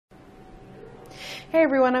Hey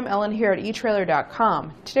everyone, I'm Ellen here at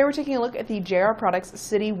etrailer.com. Today we're taking a look at the JR Products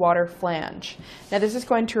City Water Flange. Now this is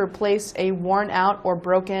going to replace a worn out or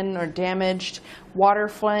broken or damaged water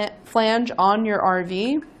flange on your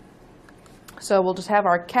RV. So we'll just have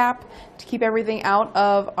our cap to keep everything out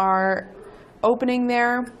of our opening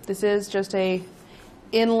there. This is just a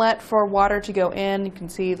inlet for water to go in. You can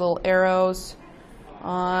see little arrows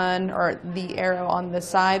on, or the arrow on the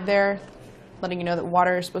side there, letting you know that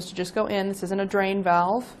water is supposed to just go in. This isn't a drain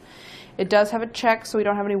valve. It does have a check so we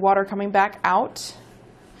don't have any water coming back out.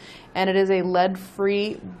 And it is a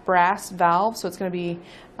lead-free brass valve, so it's going to be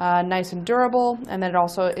nice and durable. And then it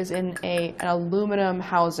also is in an aluminum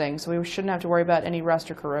housing, so we shouldn't have to worry about any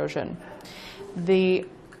rust or corrosion. The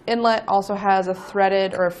inlet also has a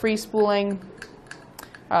threaded or a free spooling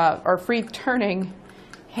or free turning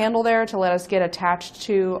handle there to let us get attached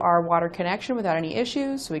to our water connection without any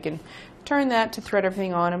issues. So we can turn that to thread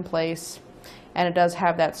everything on in place, and it does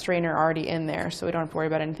have that strainer already in there, so we don't have to worry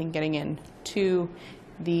about anything getting in to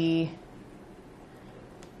the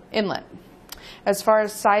inlet. As far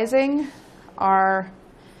as sizing, our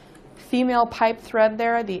female pipe thread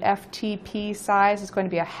there, the FTP size, is going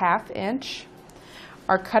to be a 1/2 inch.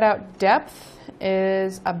 Our cutout depth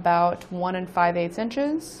is about 1 5/8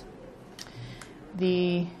 inches.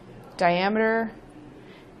 The diameter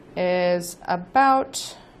is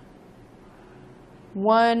about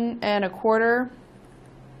 1 1/4.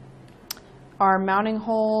 Our mounting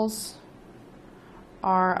holes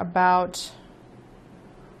are about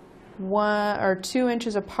 1 or 2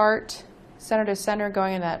 inches apart, center to center,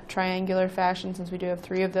 going in that triangular fashion since we do have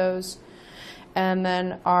 3 of those. And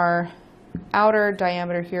then our outer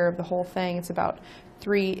diameter here of the whole thing, it's about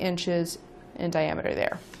 3 inches in diameter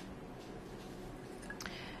there.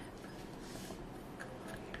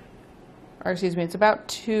 Or excuse me, it's about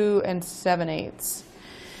 2 7/8.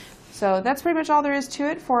 So that's pretty much all there is to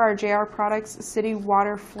it for our JR Products City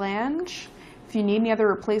Water Flange. If you need any other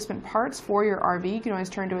replacement parts for your RV, you can always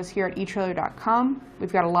turn to us here at etrailer.com.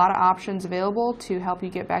 We've got a lot of options available to help you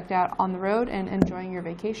get back out on the road and enjoying your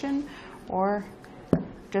vacation or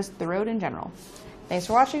just the road in general. Thanks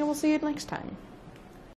for watching, and we'll see you next time.